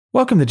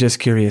Welcome to Just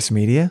Curious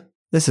Media.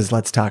 This is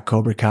Let's Talk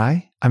Cobra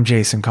Kai. I'm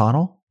Jason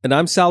Connell. And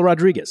I'm Sal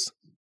Rodriguez.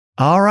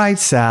 All right,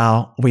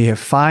 Sal, we have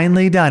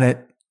finally done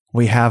it.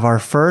 We have our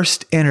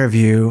first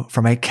interview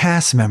from a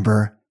cast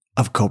member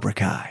of Cobra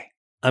Kai.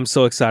 I'm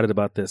so excited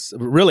about this.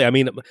 Really, I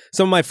mean,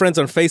 some of my friends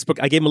on Facebook,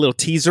 I gave them a little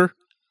teaser.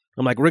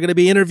 I'm like, we're going to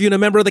be interviewing a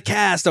member of the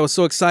cast. I was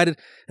so excited.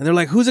 And they're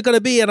like, who's it going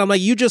to be? And I'm like,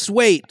 you just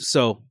wait.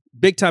 So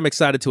big time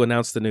excited to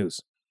announce the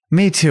news.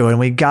 Me too. And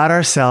we got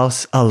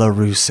ourselves a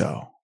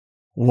LaRusso.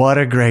 What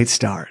a great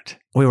start.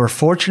 We were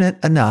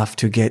fortunate enough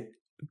to get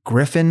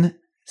Griffin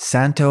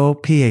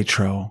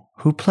Santopietro,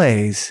 who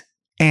plays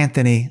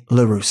Anthony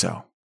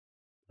LaRusso.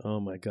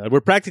 Oh my God.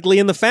 We're practically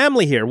in the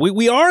family here.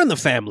 We are in the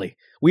family.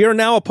 We are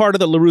now a part of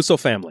the LaRusso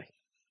family.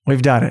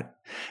 We've done it.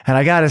 And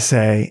I got to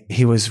say,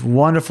 he was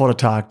wonderful to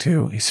talk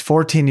to. He's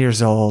 14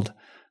 years old,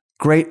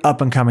 great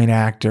up-and-coming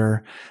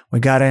actor. We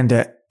got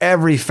into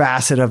every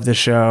facet of the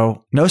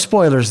show. No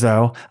spoilers,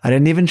 though. I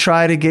didn't even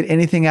try to get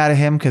anything out of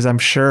him because I'm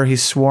sure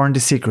he's sworn to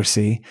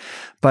secrecy.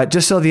 But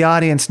just so the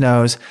audience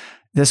knows,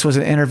 this was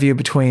an interview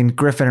between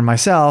Griffin and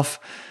myself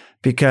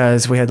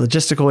because we had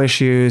logistical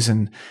issues.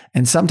 And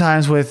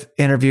sometimes with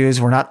interviews,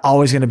 we're not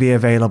always going to be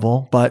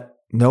available, but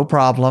no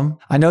problem.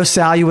 I know,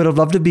 Sal, you would have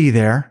loved to be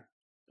there.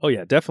 Oh,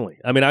 yeah, definitely.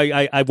 I mean,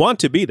 I want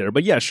to be there,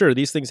 but yeah, sure,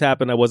 these things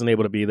happen. I wasn't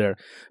able to be there,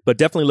 but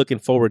definitely looking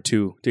forward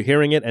to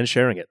hearing it and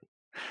sharing it.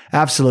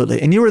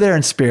 Absolutely. And you were there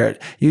in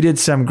spirit. You did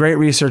some great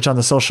research on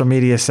the social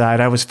media side.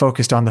 I was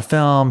focused on the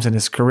films and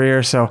his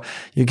career. So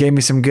you gave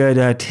me some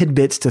good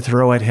tidbits to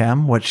throw at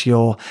him, which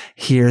you'll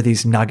hear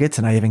these nuggets.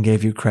 And I even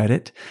gave you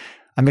credit.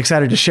 I'm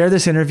excited to share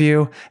this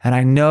interview. And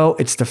I know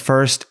it's the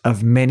first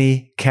of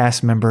many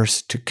cast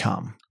members to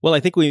come. Well, I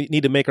think we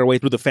need to make our way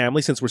through the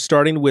family since we're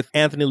starting with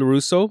Anthony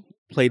LaRusso,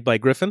 played by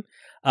Griffin.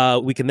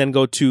 We can then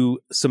go to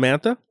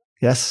Samantha.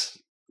 Yes.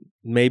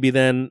 Maybe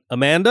then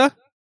Amanda.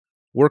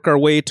 Work our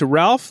way to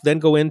Ralph, then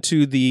go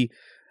into the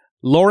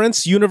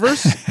Lawrence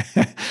universe.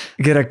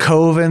 Get a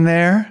Cove in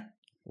there.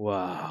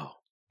 Wow.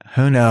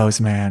 Who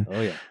knows, man? Oh,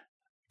 yeah.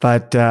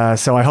 But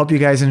so I hope you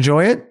guys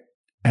enjoy it.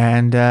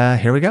 And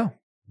here we go.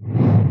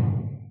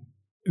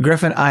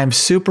 Griffin, I'm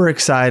super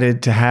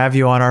excited to have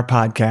you on our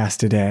podcast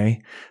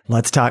today.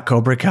 Let's Talk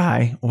Cobra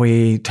Kai.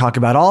 We talk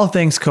about all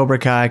things Cobra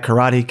Kai,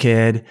 Karate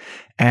Kid,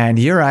 and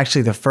you're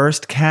actually the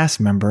first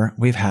cast member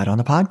we've had on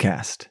the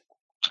podcast.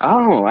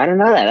 Oh, I didn't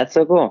know that. That's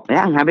so cool.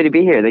 Yeah, I'm happy to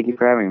be here. Thank you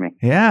for having me.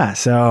 Yeah.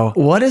 So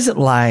what is it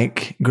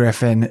like,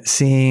 Griffin,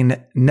 seeing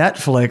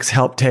Netflix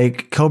help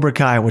take Cobra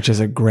Kai, which is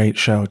a great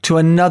show, to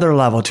another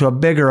level, to a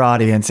bigger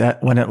audience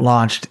when it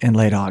launched in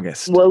late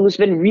August? Well, it's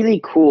been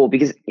really cool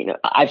because,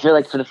 I feel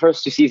like for the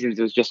first 2 seasons,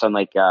 it was just on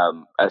like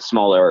a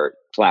smaller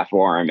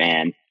platform.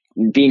 And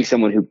being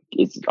someone who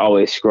is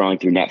always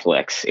scrolling through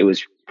Netflix, it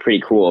was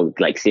pretty cool,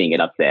 like seeing it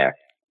up there.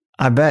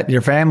 I bet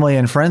your family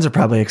and friends are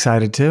probably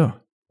excited too.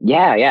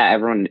 Yeah.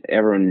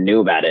 Everyone knew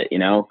about it,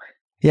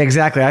 Yeah,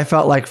 exactly. I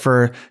felt like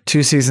for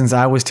 2 seasons,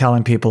 I was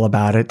telling people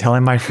about it,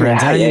 telling my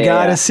friends, you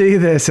got to see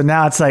this. And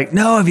now it's like,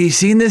 no, have you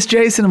seen this,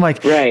 Jason? I'm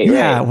like,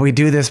 right. We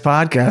do this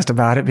podcast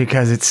about it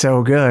because it's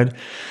so good.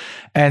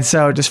 And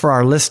so just for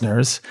our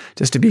listeners,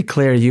 just to be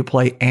clear, you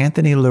play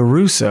Anthony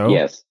LaRusso.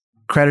 Yes.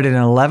 Credited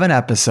in 11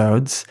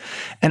 episodes.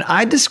 And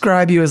I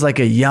describe you as like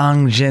a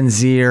young Gen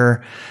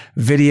Zer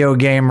video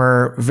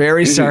gamer,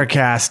 very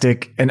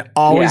sarcastic, and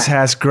always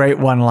has great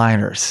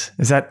one-liners.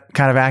 Is that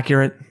kind of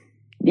accurate?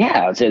 Yeah,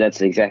 I would say that's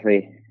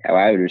exactly how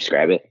I would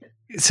describe it.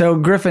 So,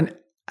 Griffin,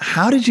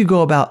 how did you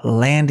go about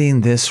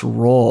landing this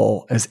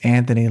role as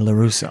Anthony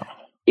LaRusso?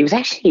 It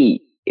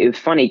was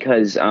funny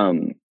because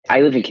I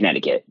live in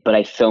Connecticut, but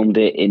I filmed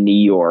it in New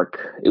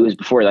York. It was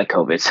before like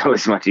COVID, so it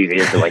was much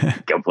easier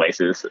to go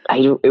places.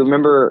 I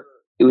remember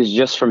it was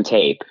just from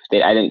tape.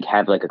 I didn't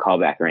have like a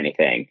callback or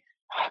anything.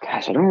 Oh,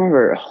 gosh, I don't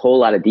remember a whole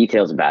lot of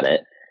details about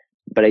it,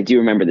 but I do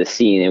remember the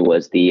scene. It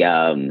was the,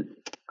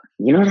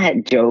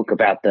 that joke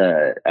about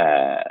the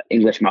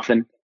English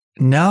muffin?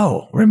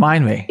 No,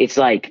 remind me. It's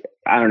like,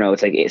 I don't know.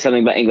 It's like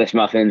something about English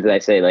muffins that I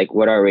say like,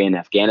 what are we in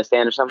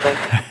Afghanistan or something?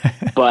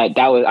 But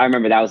I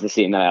remember that was the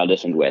scene that I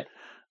auditioned with.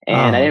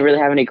 And I didn't really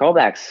have any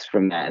callbacks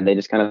from that. And they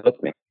just kind of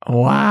booked me.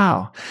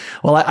 Wow.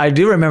 Well, I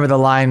do remember the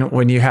line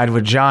when you had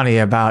with Johnny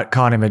about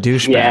calling him a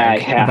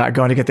douchebag, about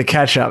going to get the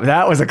ketchup.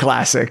 That was a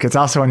classic. It's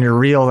also on your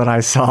reel that I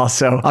saw.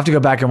 So I'll have to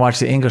go back and watch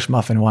the English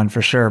muffin one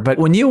for sure. But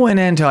when you went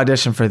in to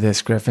audition for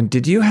this, Griffin,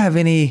 did you have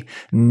any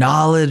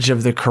knowledge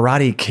of the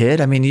Karate Kid?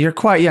 I mean, you're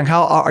quite young.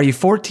 How are you,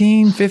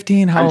 14,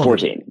 15? I'm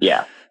 14,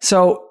 yeah.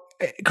 So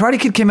Karate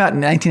Kid came out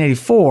in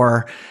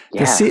 1984.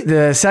 Yeah.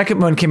 The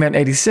second one came out in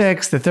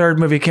 86. The third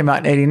movie came out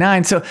in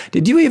 89. So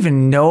did you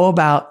even know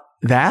about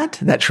that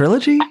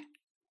trilogy?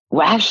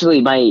 Well,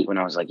 actually, when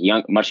I was like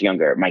much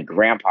younger, my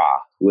grandpa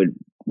would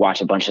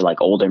watch a bunch of like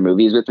older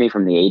movies with me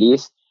from the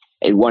 80s,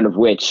 and one of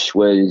which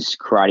was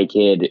Karate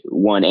Kid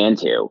 1 and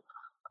 2.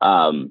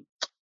 I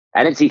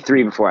didn't see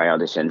 3 before I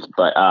auditioned,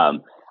 but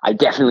I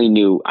definitely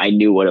knew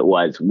what it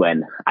was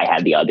when I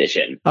had the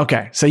audition.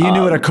 Okay. So you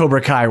knew what a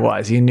Cobra Kai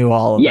was. You knew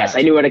all of that. Yes,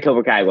 I knew what a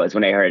Cobra Kai was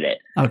when I heard it.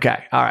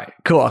 Okay. All right.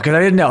 Cool. Because I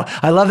didn't know.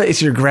 I love that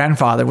it's your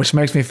grandfather, which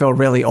makes me feel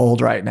really old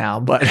right now.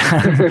 But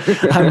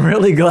I'm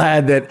really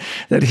glad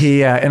that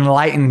he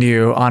enlightened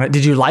you on it.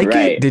 Did you like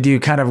it? Did you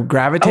kind of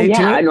gravitate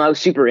to it? I know. I was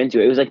super into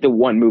it. It was like the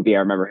one movie I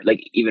remember,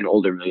 like even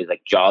older movies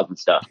like Jaws and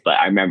stuff. But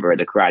I remember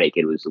The Karate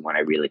Kid was the one I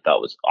really thought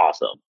was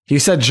awesome. You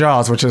said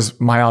Jaws, which is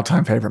my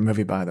all-time favorite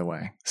movie, by the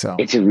way. So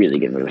it's a really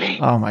good movie.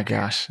 Oh my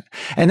gosh.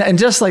 And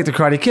just like The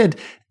Karate Kid,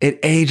 it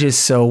ages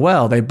so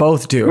well. They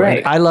both do. Right.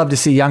 And I love to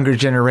see younger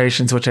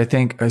generations, which I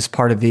think is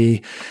part of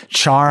the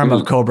charm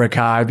of Cobra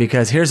Kai,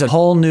 because here's a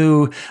whole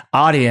new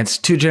audience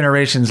 2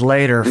 generations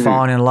later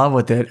falling in love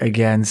with it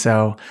again.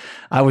 So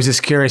I was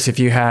just curious if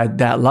you had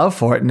that love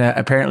for it, and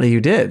apparently you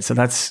did. So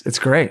it's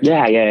great.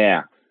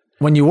 Yeah.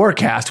 When you were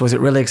cast, was it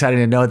really exciting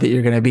to know that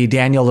you're going to be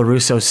Daniel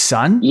LaRusso's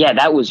son? Yeah,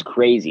 that was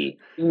crazy.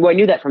 Well, I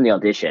knew that from the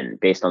audition,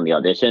 based on the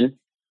audition.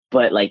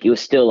 But like, it was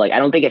still like, I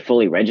don't think it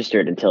fully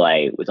registered until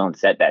I was on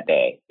set that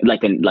day. Not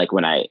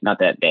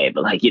that day,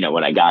 but like,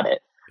 when I got it.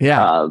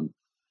 Yeah.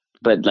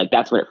 But like,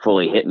 that's when it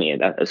fully hit me.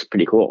 And that was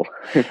pretty cool.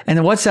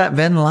 And what's that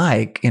been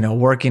like,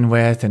 working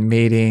with and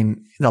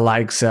meeting the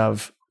likes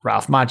of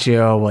Ralph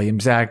Macchio, William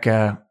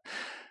Zabka,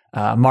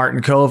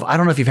 Martin Kove? I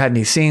don't know if you've had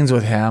any scenes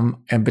with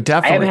him, but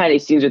definitely. I haven't had any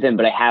scenes with him,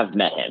 but I have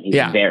met him. He's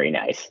very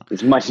nice.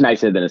 He's much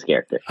nicer than his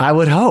character. I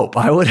would hope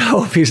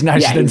he's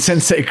nicer than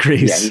Sensei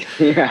Kreese.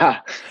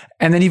 Yeah.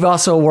 And then you've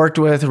also worked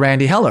with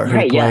Randy Heller,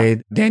 who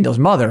played Daniel's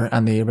mother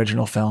on the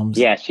original films.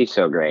 Yeah, she's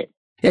so great.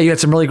 Yeah, you had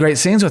some really great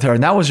scenes with her,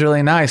 and that was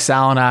really nice.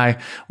 Sal and I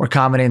were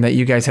commenting that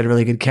you guys had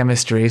really good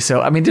chemistry.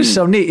 So, I mean, just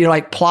so neat. You're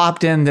like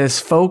plopped in this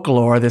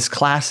folklore, this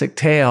classic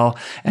tale,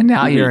 and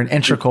now you're an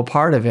integral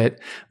part of it,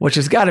 which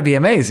has got to be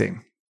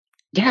amazing.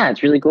 Yeah,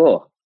 it's really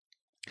cool.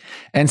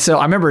 And so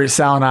I remember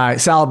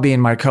Sal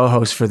being my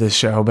co-host for this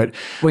show, but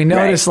we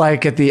noticed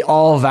like at the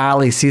All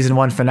Valley season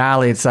 1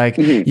 finale, it's like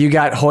you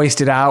got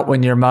hoisted out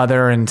when your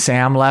mother and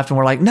Sam left, and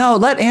we're like, no,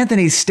 let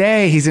Anthony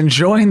stay. He's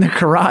enjoying the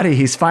karate.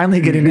 He's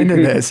finally getting into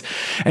this.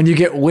 And you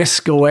get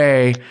whisked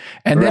away.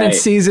 And then in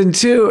season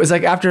 2, it was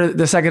like after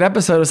the second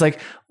episode, it was like,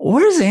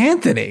 where's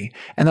Anthony?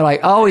 And they're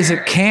like, oh, he's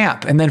at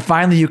camp. And then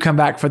finally you come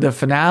back for the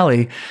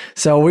finale.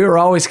 So we were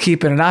always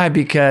keeping an eye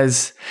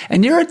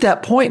and you're at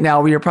that point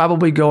now where you're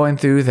probably going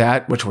through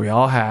that, which we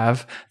all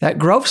have, that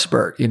growth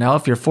spurt.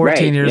 If you're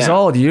 14 years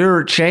old,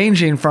 you're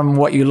changing from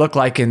what you look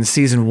like in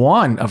season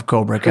 1 of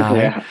Cobra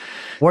Kai.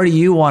 Where do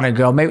you want to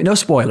go? Maybe no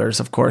spoilers,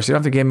 of course. You don't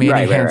have to give me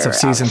any hints of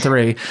season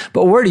 3,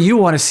 but where do you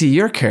want to see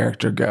your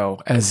character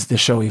go as the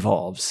show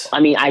evolves? I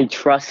mean, I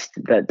trust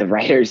that the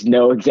writers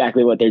know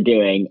exactly what they're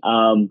doing.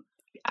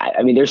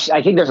 I think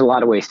there's a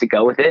lot of ways to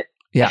go with it.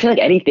 Yeah. I feel like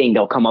anything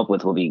they'll come up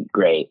with will be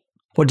great.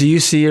 Well, do you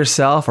see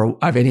yourself or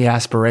have any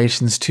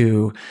aspirations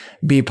to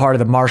be part of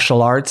the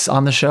martial arts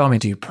on the show? I mean,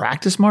 do you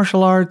practice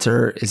martial arts,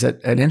 or is it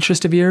an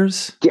interest of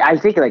yours? Yeah, I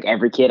think like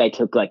every kid, I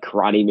took like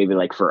karate maybe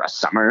like for a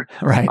summer.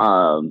 Right.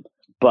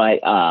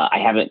 But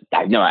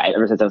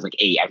ever since I was like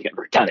 8, I've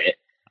never done it.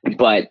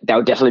 But that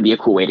would definitely be a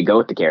cool way to go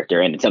with the character,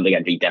 and it's something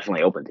I'd be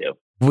definitely open to.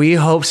 We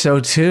hope so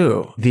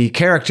too. The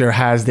character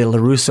has the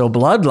LaRusso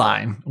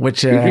bloodline,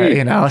 which,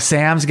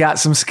 Sam's got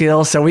some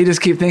skills. So we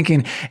just keep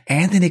thinking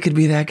Anthony could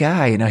be that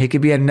guy. He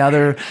could be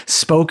another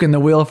spoke in the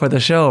wheel for the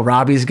show.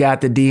 Robbie's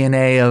got the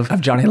DNA of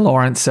Johnny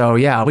Lawrence. So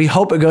yeah, we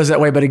hope it goes that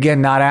way. But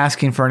again, not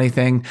asking for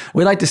anything.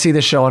 We like to see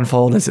the show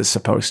unfold as it's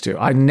supposed to.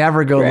 I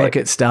never go look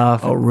at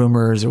stuff or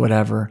rumors or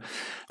whatever.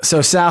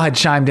 So Sal had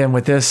chimed in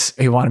with this.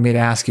 He wanted me to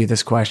ask you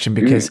this question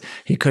because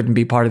he couldn't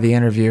be part of the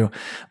interview.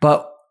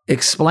 But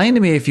explain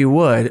to me, if you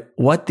would,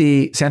 what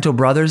the Santo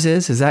Brothers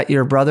is. Is that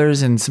your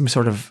brothers in some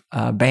sort of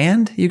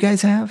band you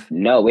guys have?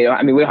 No, we don't.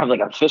 I mean, we don't have like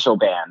an official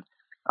band.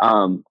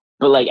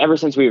 But like ever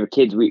since we were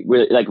kids,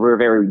 we're a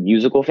very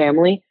musical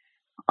family.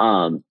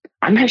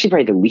 I'm actually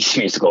probably the least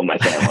musical in my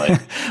family.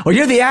 Well,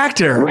 you're the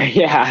actor.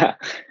 Yeah.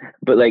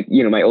 But like,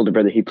 my older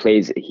brother,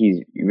 he's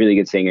a really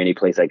good singer, and he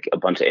plays like a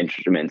bunch of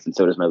instruments, and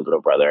so does my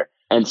little brother.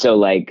 And so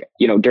like,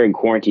 during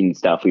quarantine and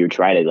stuff, we would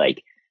try to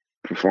like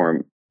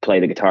play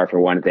the guitar for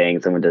one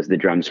thing, someone does the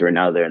drums for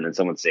another, and then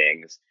someone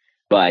sings.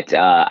 But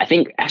I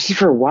think actually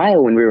for a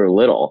while when we were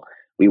little,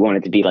 we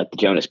wanted to be like the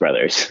Jonas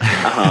Brothers.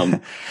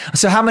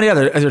 So how many are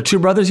there 2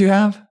 brothers you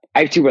have?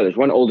 I have 2 brothers,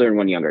 one older and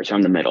one younger, so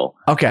I'm the middle.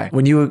 Okay.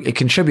 When you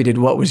contributed,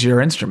 what was your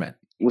instrument?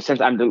 Well,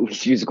 since I'm the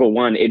musical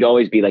one, it'd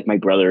always be like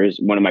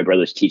one of my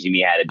brothers teaching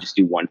me how to just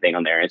do one thing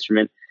on their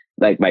instrument.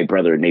 Like my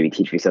brother would maybe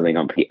teach me something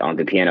on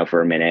the piano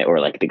for a minute, or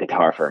like the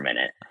guitar for a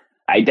minute.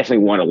 I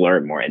definitely want to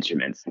learn more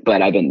instruments,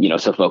 but I've been,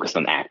 so focused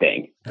on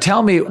acting.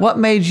 Tell me, what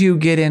made you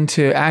get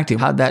into acting?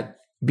 How'd that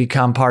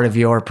become part of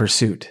your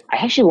pursuit? I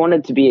actually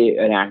wanted to be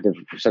an actor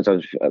since I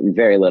was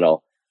very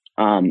little.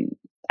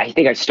 I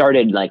think I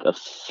started like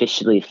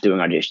officially doing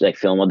auditions, like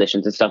film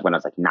auditions and stuff when I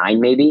was like 9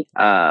 maybe.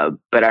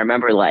 But I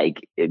remember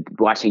like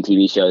watching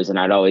TV shows, and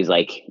I'd always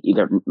like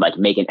either like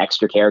make an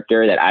extra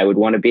character that I would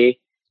want to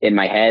be in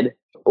my head,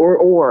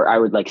 or I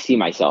would like see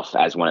myself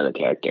as one of the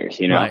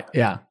characters, Right.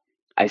 Yeah.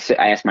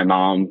 I asked my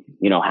mom,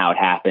 how it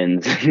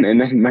happens. And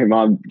then my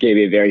mom gave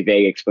me a very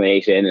vague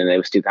explanation and it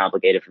was too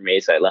complicated for me.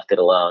 So I left it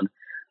alone.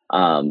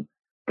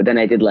 But then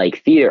I did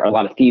like a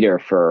lot of theater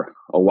for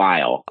a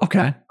while.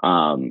 Okay.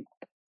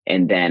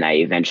 And then I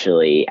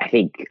eventually,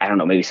 I don't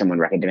know, maybe someone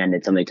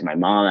recommended something to my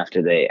mom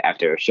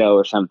after a show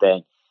or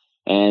something.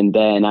 And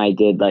then I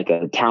did like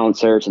a talent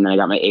search, and then I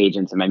got my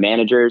agents and my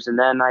managers, and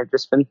then I've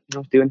just been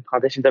doing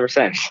auditions ever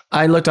since.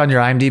 I looked on your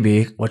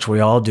IMDb, which we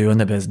all do in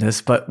the business,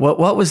 but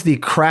what was the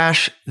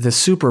Crash the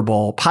Super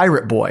Bowl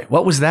Pirate Boy?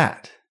 What was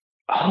that?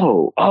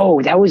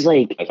 Oh, that was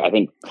like I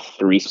think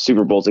 3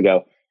 Super Bowls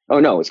ago.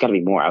 Oh no, it's got to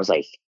be more. I was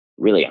like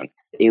really young.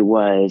 It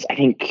was, I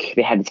think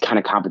they had this kind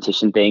of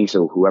competition thing,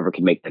 so whoever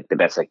could make like the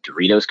best like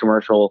Doritos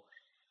commercial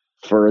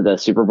for the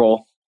Super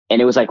Bowl.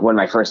 And it was like one of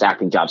my first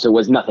acting jobs. So it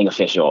was nothing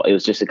official. It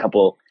was just a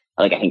couple,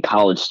 like I think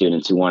college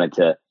students who wanted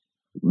to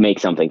make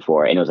something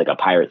for it. And it was like a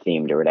pirate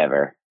themed or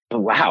whatever.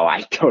 But wow,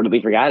 I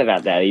totally forgot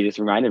about that. You just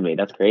reminded me.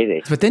 That's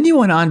crazy. But then you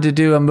went on to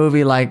do a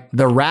movie like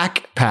The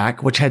Rack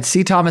Pack, which had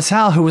C. Thomas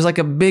Howell, who was like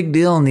a big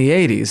deal in the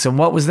 80s. And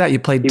what was that? You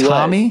played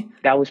Tommy?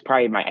 That was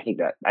probably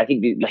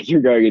like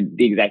you're going in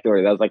the exact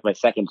order. That was like my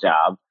second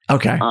job.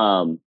 Okay.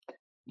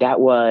 That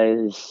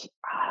was,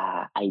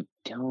 I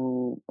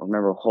don't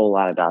remember a whole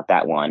lot about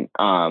that one.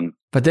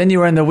 But then you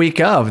were in the week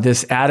of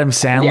this Adam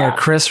Sandler,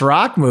 Chris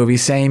Rock movie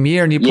same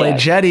year, and you played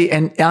Jetty.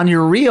 And on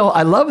your reel,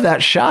 I love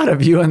that shot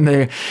of you and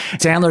the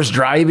Sandler's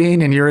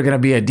driving, and you're going to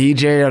be a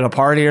DJ at a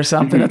party or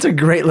something. That's a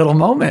great little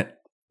moment.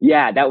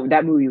 Yeah,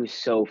 that movie was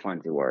so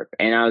fun to work,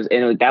 and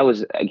that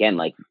was again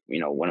like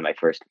one of my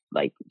first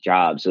like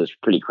jobs. So it was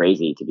pretty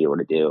crazy to be able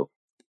to do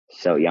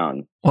so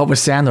young. What was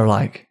Sandler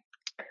like?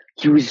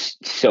 He was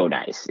so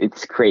nice.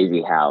 It's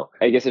crazy how,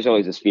 I guess there's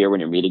always this fear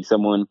when you're meeting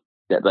someone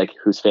that like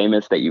who's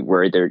famous that you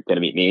worry they're going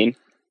to be mean.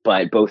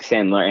 But both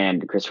Sandler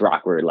and Chris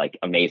Rock were like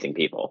amazing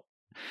people.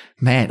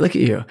 Man, look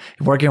at you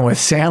working with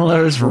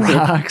Sandler's,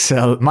 Rocks,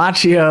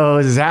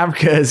 Machios,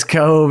 Zabkas,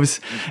 Coves.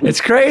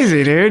 It's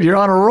crazy, dude. You're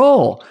on a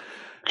roll.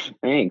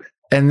 Thanks.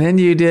 And then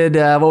you did,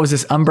 what was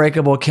this?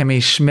 Unbreakable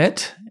Kimmy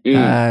Schmidt,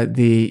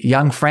 the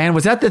young Fran.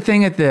 Was that the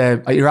thing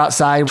you're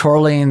outside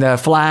twirling the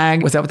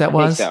flag? Was that what that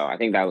was? I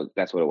think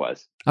that's what it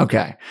was.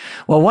 Okay.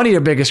 Well, one of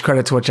your biggest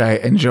credits, which I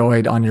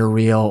enjoyed on your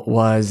reel,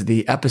 was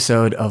the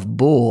episode of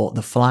Bull,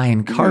 the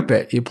Flying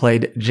Carpet. You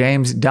played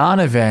James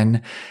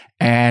Donovan.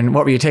 And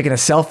what were you taking a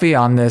selfie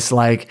on this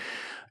like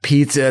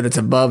pizza that's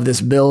above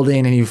this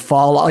building and you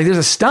fall off? Like there's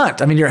a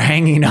stunt. I mean, you're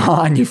hanging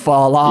on, you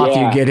fall off,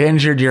 you get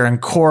injured, you're in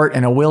court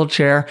in a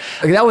wheelchair.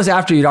 Like, that was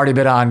after you'd already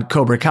been on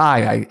Cobra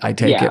Kai, I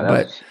take it.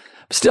 But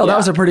still, that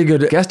was a pretty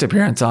good guest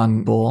appearance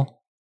on Bull.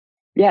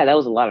 Yeah, that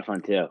was a lot of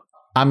fun too.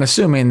 I'm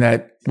assuming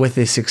that with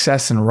the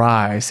success and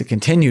rise, the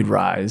continued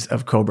rise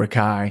of Cobra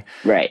Kai,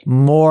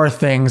 more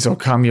things will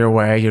come your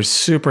way. You're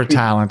super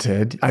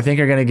talented. I think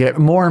you're going to get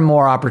more and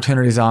more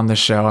opportunities on the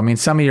show. I mean,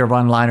 some of your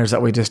one-liners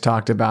that we just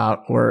talked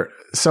about were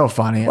so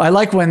funny. I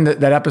like when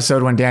that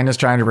episode when Daniel's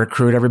trying to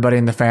recruit everybody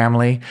in the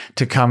family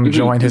to come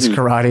join his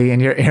karate,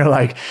 and you're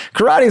like,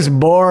 karate's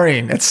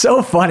boring. It's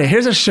so funny.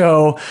 Here's a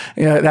show,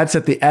 that's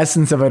at the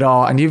essence of it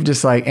all. And you've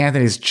just like,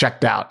 Anthony's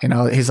checked out.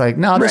 He's like,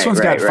 no, this one's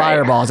got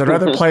fireballs. I'd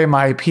rather play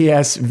my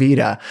PS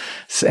Vita.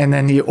 And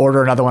then you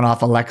order another one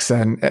off Alexa,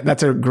 and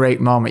that's a great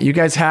moment. You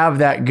guys have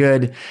that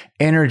good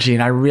energy,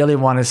 and I really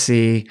want to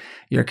see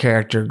your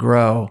character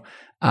grow.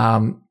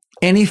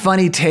 Any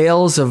funny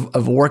tales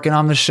of working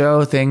on the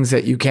show, things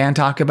that you can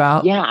talk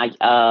about? Yeah,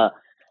 I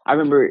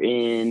remember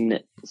in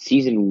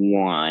season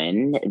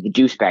 1, the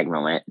douchebag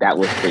moment, that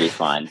was pretty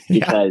fun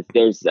because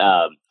there's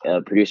a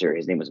producer,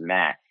 his name was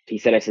Matt. He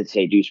said I should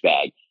say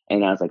douchebag.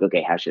 And I was like,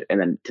 okay,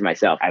 and then to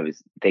myself, I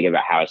was thinking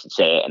about how I should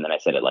say it. And then I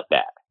said it like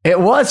that. It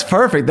was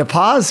perfect. The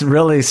pause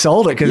really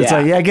sold it because it's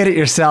like, get it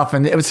yourself.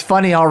 And it was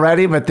funny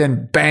already, but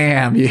then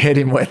bam, you hit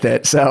him with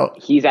it. So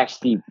he's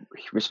actually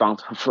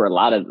responsible for a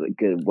lot of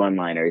good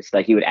one-liners.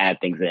 Like he would add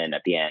things in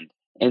at the end.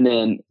 And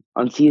then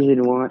on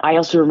season 1, I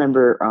also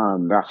remember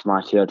Ralph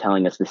Macchio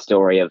telling us the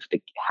story of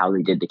how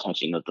they did the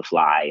catching of the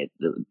fly,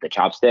 the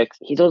chopsticks.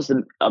 He told us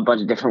a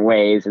bunch of different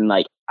ways. And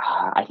like,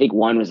 I think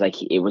one was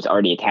like it was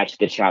already attached to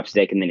the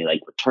chopstick, and then he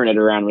like would turn it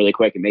around really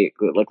quick and make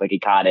it look like he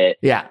caught it.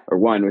 Yeah. Or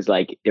one was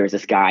like there was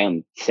this guy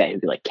on set who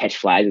could like catch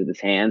flies with his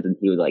hands, and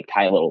he would like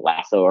tie a little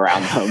lasso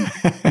around them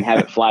and have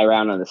it fly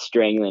around on the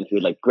string, and then he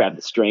would like grab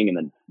the string and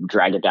then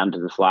drag it down to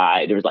the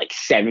fly. There was like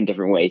 7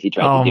 different ways he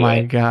tried to do it. Oh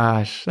my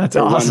gosh, that's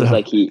awesome. One was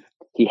like he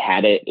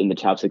had it in the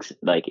chopsticks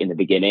like in the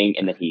beginning,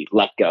 and then he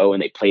let go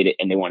and they played it,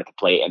 and they wanted to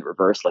play it in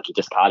reverse, like he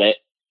just caught it.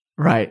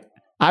 Right.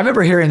 I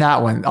remember hearing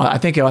that one. I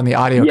think on the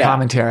audio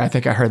commentary, I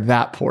think I heard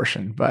that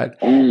portion, but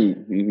I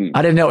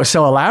didn't know it was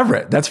so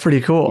elaborate. That's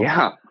pretty cool.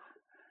 Yeah.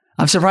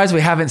 I'm surprised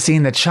we haven't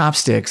seen the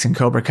chopsticks in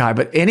Cobra Kai,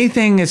 but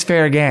anything is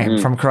fair game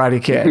from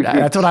Karate Kid.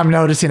 That's what I'm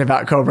noticing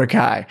about Cobra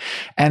Kai.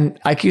 And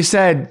like you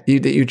said,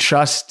 that you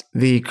trust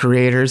the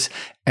creators.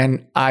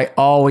 And I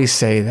always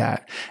say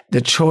that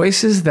the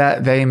choices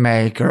that they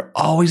make are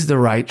always the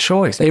right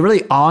choice. They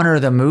really honor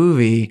the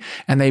movie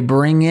and they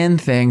bring in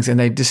things and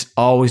they just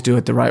always do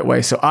it the right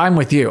way. So I'm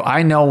with you.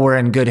 I know we're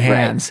in good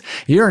hands.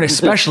 Right. You're in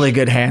especially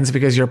good hands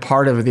because you're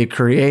part of the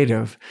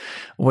creative,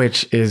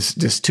 which is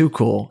just too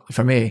cool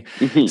for me.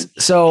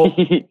 So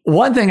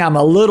one thing I'm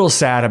a little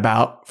sad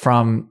about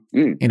from,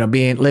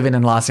 living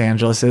in Los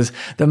Angeles is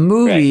the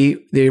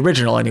movie, the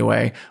original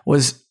anyway,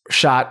 was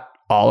shot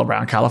all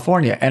around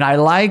California. And I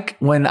like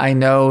when I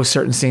know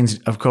certain scenes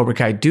of Cobra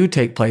Kai do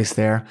take place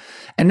there,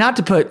 and not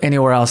to put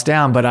anywhere else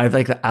down, but I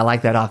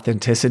like that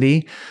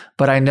authenticity.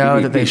 But I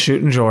know that they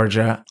shoot in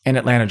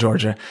Atlanta,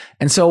 Georgia.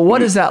 And so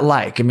what is that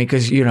like? I mean,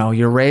 because,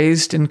 you're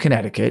raised in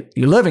Connecticut,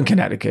 you live in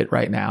Connecticut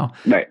right now.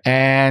 Right.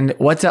 And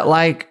what's that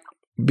like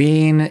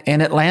being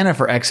in Atlanta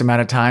for X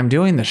amount of time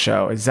doing the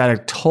show? Is that a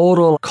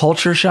total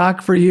culture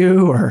shock for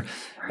you, or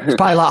it's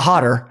probably a lot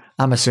hotter,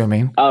 I'm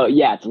assuming? Oh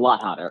yeah, it's a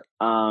lot hotter.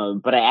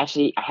 But I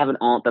have an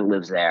aunt that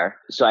lives there,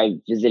 so I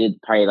visited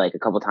probably like a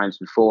couple times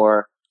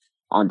before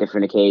on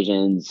different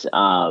occasions.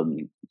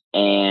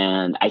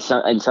 And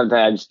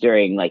sometimes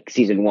during like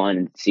season 1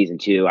 and season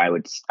 2,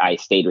 I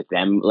stayed with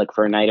them like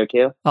for a night or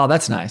two. Oh,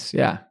 that's nice.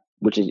 Yeah.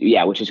 Which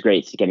is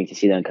great getting to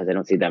see them because I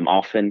don't see them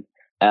often.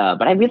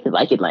 But I really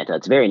like Atlanta.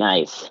 It's very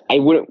nice. I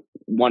wouldn't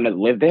want to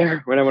live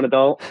there when I'm an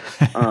adult.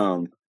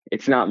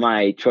 It's not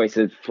my choice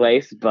of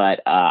place, but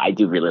I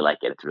do really like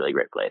it. It's a really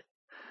great place.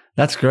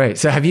 That's great.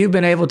 So have you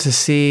been able to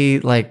see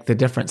like the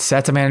different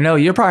sets? I mean, I know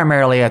you're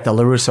primarily at the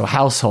LaRusso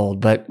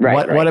household, but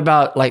what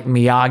about like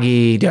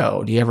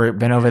Miyagi-Do? Do you ever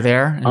been over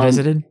there and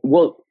visited?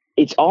 Well,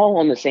 it's all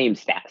on the same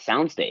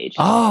soundstage.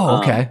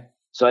 Oh, okay.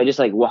 So I just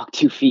like walk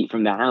 2 feet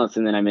from the house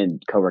and then I'm in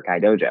Cobra Kai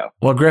Dojo.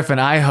 Well, Griffin,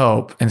 I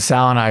hope, and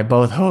Sal and I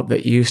both hope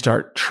that you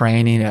start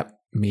training at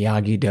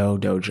Miyagi-Do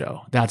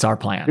Dojo. That's our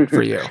plan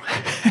for you.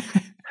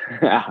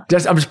 I'm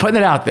just putting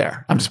it out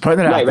there. I'm just putting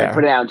it out there. Right,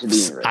 put it out to the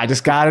universe. I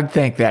just got to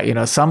think that,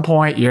 at some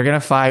point you're going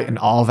to fight in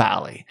All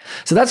Valley.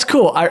 So that's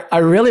cool. I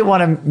really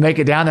want to make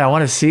it down there. I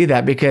want to see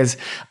that because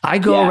I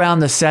go around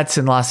the sets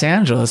in Los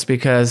Angeles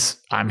because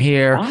I'm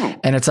here. Oh.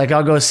 And it's like,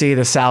 I'll go see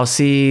the South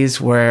Seas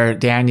where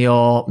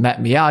Daniel met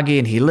Miyagi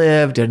and he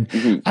lived.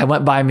 And I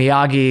went by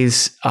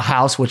Miyagi's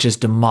house, which is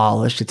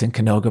demolished. It's in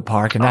Canoga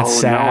Park. And that's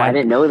sad. No, I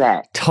didn't know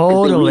that.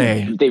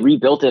 Totally. They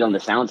rebuilt it on the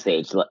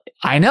soundstage.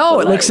 I know.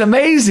 It looks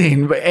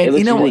amazing. And, it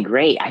looks really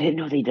great. I didn't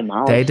know they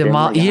demolished it. They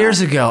demolished years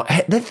ago.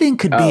 That thing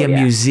could be a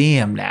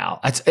museum now.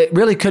 It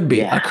really could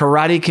be a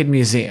Karate Kid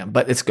museum,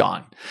 but it's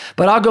gone.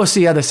 But I'll go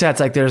see other sets.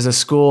 Like there's a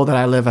school that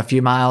I live a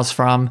few miles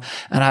from,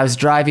 and I was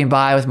driving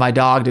by with my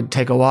dog to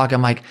take a walk.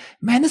 I'm like,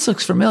 man, this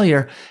looks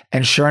familiar.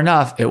 And sure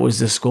enough, it was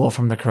the school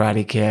from the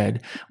Karate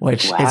Kid,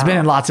 which it's been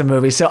in lots of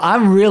movies. So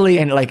I'm really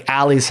in like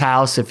Allie's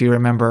house. If you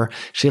remember,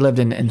 she lived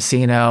in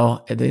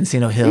Encino, at the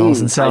Encino Hills.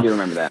 And so I do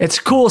remember that. It's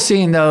cool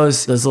seeing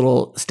those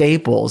little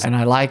staples. And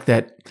I like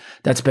that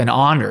that's been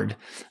honored,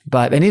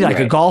 but they need like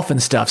a golf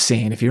and stuff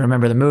scene. If you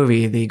remember the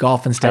movie, the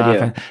golf and stuff,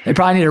 and they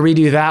probably need to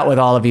redo that with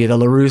all of you. The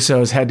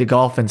LaRussos head to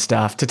golf and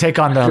stuff to take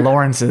on the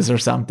Lawrences or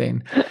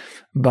something.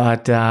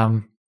 But,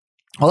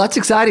 well, that's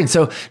exciting.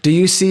 So do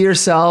you see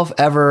yourself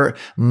ever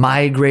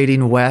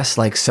migrating west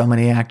like so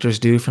many actors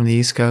do from the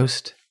East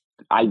Coast?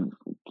 I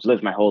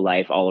lived my whole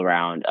life all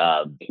around,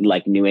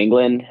 like New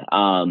England.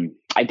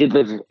 I did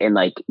live in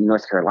like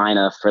North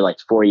Carolina for like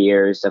 4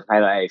 years of my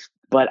life,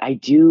 but I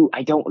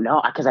don't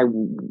know. Cause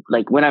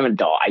when I'm an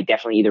adult, I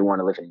definitely either want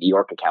to live in New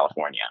York or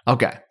California.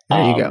 Okay.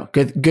 There you go.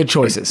 Good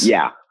choices.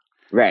 Yeah.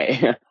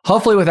 Right.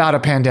 Hopefully without a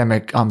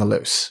pandemic on the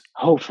loose.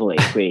 Hopefully,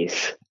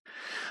 please.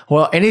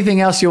 Well,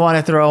 anything else you want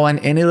to throw in?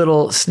 Any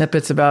little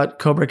snippets about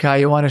Cobra Kai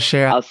you want to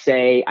share? I'll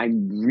say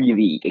I'm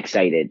really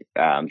excited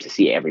to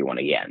see everyone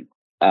again.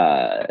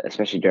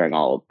 Especially during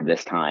all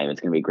this time, it's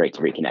going to be great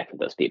to reconnect with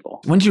those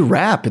people. When did you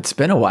wrap? It's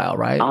been a while,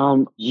 right?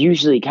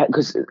 Usually,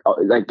 because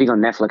like being on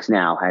Netflix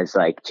now has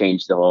like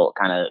changed the whole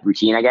kind of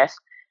routine, I guess.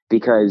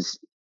 Because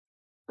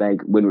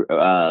like when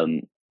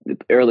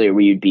earlier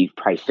we would be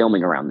probably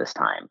filming around this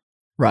time,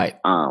 right?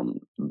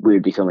 We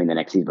would be filming the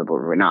next season, but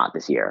we're not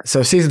this year.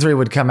 So season 3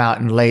 would come out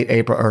in late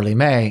April, early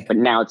May. But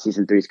now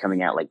season 3 is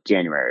coming out like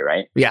January,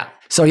 right? Yeah.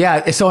 So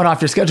it's going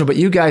off your schedule. But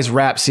you guys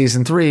wrapped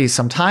season 3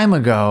 some time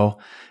ago.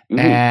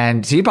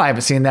 And so you probably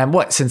haven't seen them,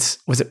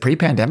 was it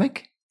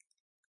pre-pandemic?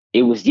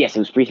 It was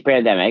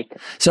pre-pandemic.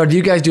 So do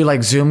you guys do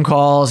like Zoom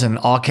calls and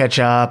all catch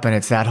up and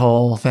it's that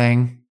whole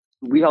thing?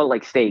 We all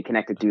like stay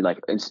connected through like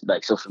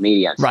social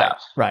media and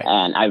stuff. Right.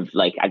 And I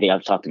think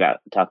I've talked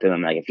to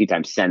them like a few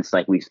times since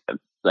like we've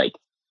like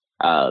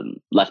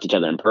left each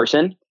other in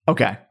person.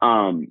 Okay.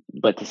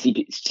 But to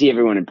see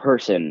everyone in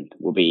person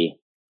will be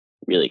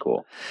really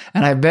cool.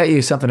 And I bet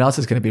you something else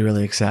is going to be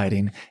really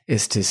exciting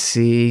is to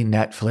see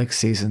Netflix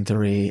season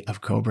 3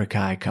 of Cobra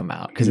Kai come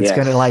out, because it's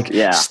going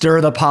to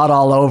stir the pot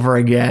all over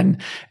again.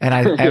 And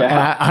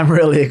I'm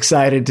really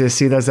excited to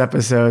see those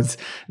episodes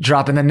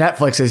drop. And then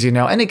Netflix, as you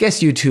know, and I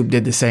guess YouTube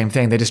did the same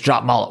thing. They just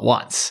drop them all at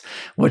once,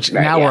 which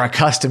we're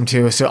accustomed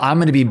to. So I'm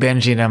going to be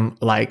binging them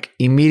like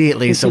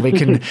immediately so we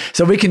can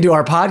do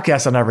our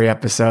podcast on every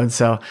episode.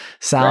 So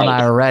Sal and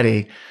I are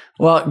ready.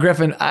 Well,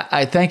 Griffin,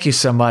 I thank you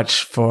so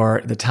much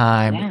for the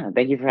time. Yeah,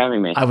 thank you for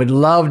having me. I would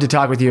love to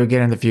talk with you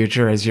again in the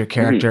future as your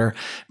character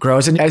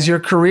grows and as your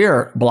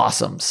career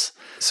blossoms.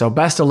 So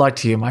best of luck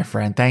to you, my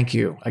friend. Thank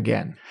you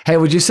again. Hey,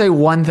 would you say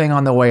one thing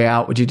on the way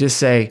out? Would you just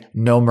say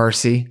no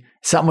mercy?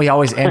 Something we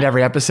always end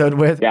every episode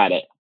with? Got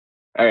it.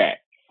 Okay.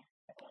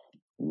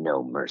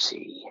 No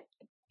mercy.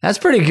 That's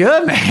pretty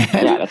good, man.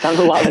 Yeah, that sounds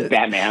a lot like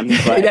Batman.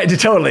 But yeah,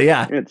 totally,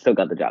 yeah. It still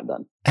got the job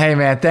done. Hey,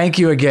 man, thank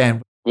you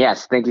again.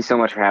 Yes, thank you so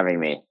much for having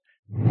me.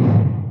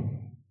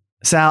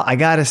 Sal, I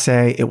got to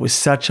say, it was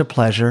such a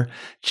pleasure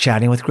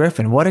chatting with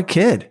Griffin. What a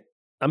kid.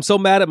 I'm so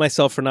mad at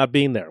myself for not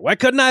being there. Why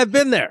couldn't I have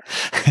been there?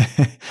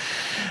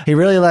 He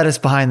really let us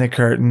behind the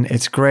curtain.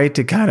 It's great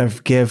to kind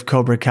of give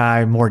Cobra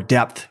Kai more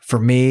depth for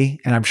me,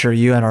 and I'm sure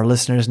you and our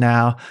listeners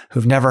now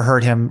who've never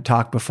heard him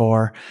talk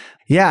before.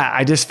 Yeah,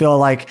 I just feel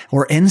like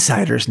we're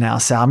insiders now,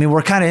 Sal. I mean,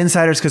 we're kind of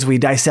insiders because we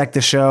dissect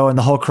the show and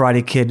the whole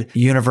Karate Kid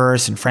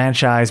universe and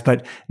franchise,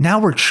 but now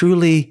we're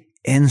truly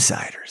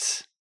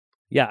insiders.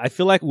 Yeah, I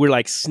feel like we're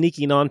like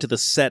sneaking onto the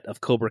set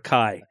of Cobra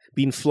Kai,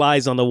 being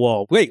flies on the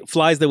wall. Wait,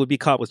 flies that would be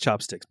caught with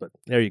chopsticks, but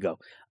there you go.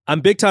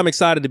 I'm big time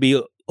excited to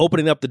be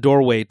opening up the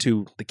doorway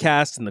to the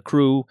cast and the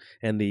crew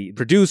and the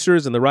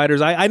producers and the writers.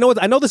 I know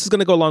this is going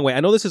to go a long way. I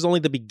know this is only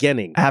the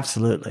beginning.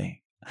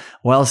 Absolutely.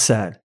 Well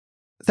said.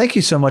 Thank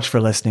you so much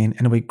for listening,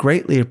 and we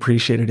greatly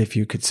appreciate it if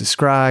you could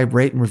subscribe,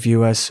 rate, and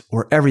review us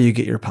wherever you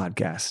get your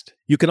podcast.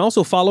 You can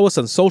also follow us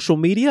on social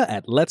media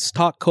at Let's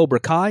Talk Cobra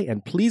Kai,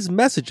 and please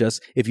message us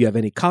if you have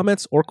any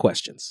comments or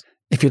questions.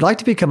 If you'd like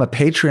to become a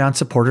Patreon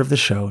supporter of the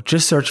show,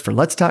 just search for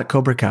Let's Talk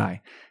Cobra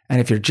Kai. And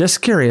if you're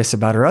just curious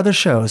about our other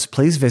shows,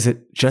 please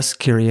visit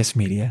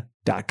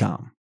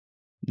justcuriousmedia.com.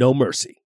 No mercy.